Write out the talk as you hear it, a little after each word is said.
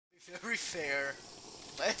Very fair.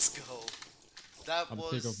 Let's go. That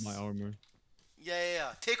was... take off my armor.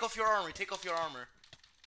 Yeah. Take off your armor. Take off your armor.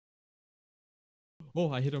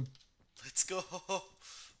 Oh, I hit him. Let's go.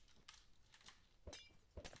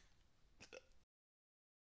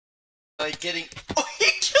 Like getting... Oh, he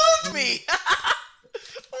killed me!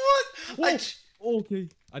 What? Oh, okay.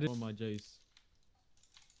 I didn't on my Jace.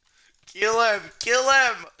 Kill him! Kill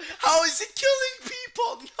him! How is he killing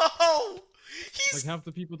people? No! He's... Like half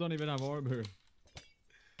the people don't even have armor.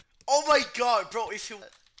 Oh my god, bro, if you...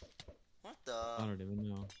 What the... I don't even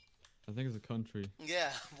know. I think it's a country.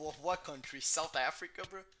 Yeah, well, what country? South Africa,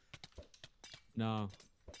 bro? No.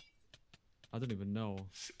 I don't even know.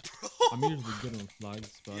 Bro. I'm usually good on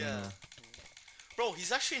flags, but yeah. I don't know. Bro,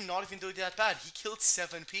 he's actually not even doing that bad. He killed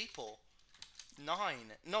 7 people. 9.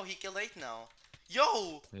 No, he killed 8 now.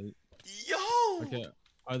 Yo! 8. Yo! Okay.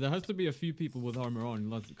 There has to be a few people with armor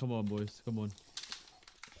on. Come on, boys. Come on.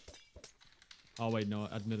 Oh, wait. No,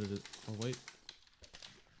 I admitted it. Oh, wait.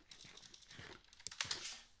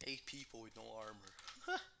 8 people with no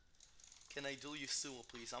armor. Can I do you Zuiy,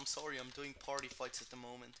 please? I'm sorry, I'm doing party fights at the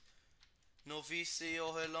moment. No VC,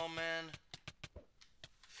 oh hello, man.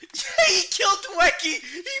 Yeah, he killed Wacky!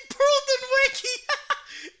 He pearled on Wacky!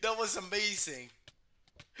 That was amazing.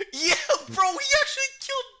 Yeah, bro, he actually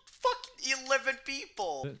killed fucking 11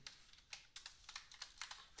 people.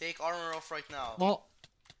 Take armor off right now. Oh!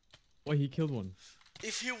 Wait, he killed one.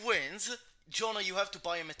 If he wins, Jooonah, you have to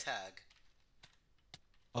buy him a tag.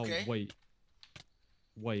 Okay? Oh, wait.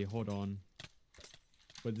 Wait, hold on.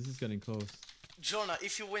 Wait, this is getting close. Jooonah,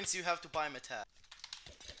 if he wins, you have to buy him a tag.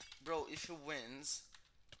 Bro, if he wins,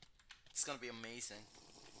 it's gonna be amazing.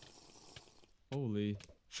 Holy.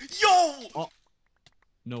 Yo! Oh!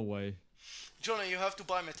 No way. Jooonah, you have to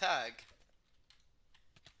buy him a tag.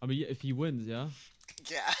 I mean, if he wins, yeah?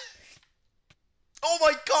 Yeah. Oh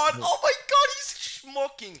my god! Oh my god! He's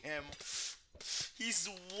schmucking him. He's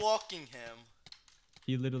walking him.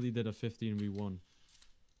 He literally did a 15v1.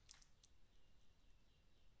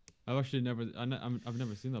 I've actually never, I've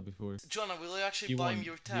never seen that before. Jooonah, will you actually buy him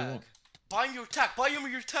your He tag? won. Buy him your tag! Buy him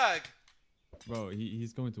your tag! Bro,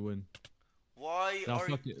 he's going to win. Why No, are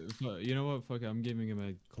fuck it. You know what? Fuck it. I'm giving him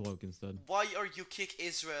a cloak instead. Why are you kick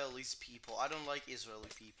Israelis people? I don't like Israeli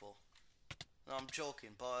people. No, I'm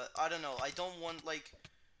joking, but I don't know. I don't want like...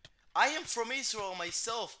 I am from Israel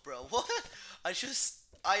myself, bro. What?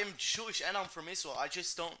 I am Jewish and I'm from Israel. I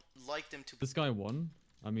just don't like them to... This guy won.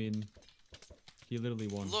 I mean, he literally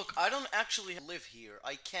won. Look, I don't actually live here.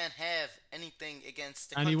 I can't have anything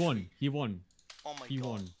against the and country. he won. He won. Oh my god. He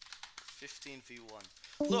won.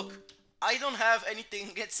 15v1. Look, I don't have anything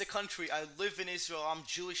against the country. I live in Israel. I'm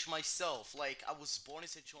Jewish myself. Like, I was born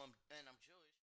as a Jew and I'm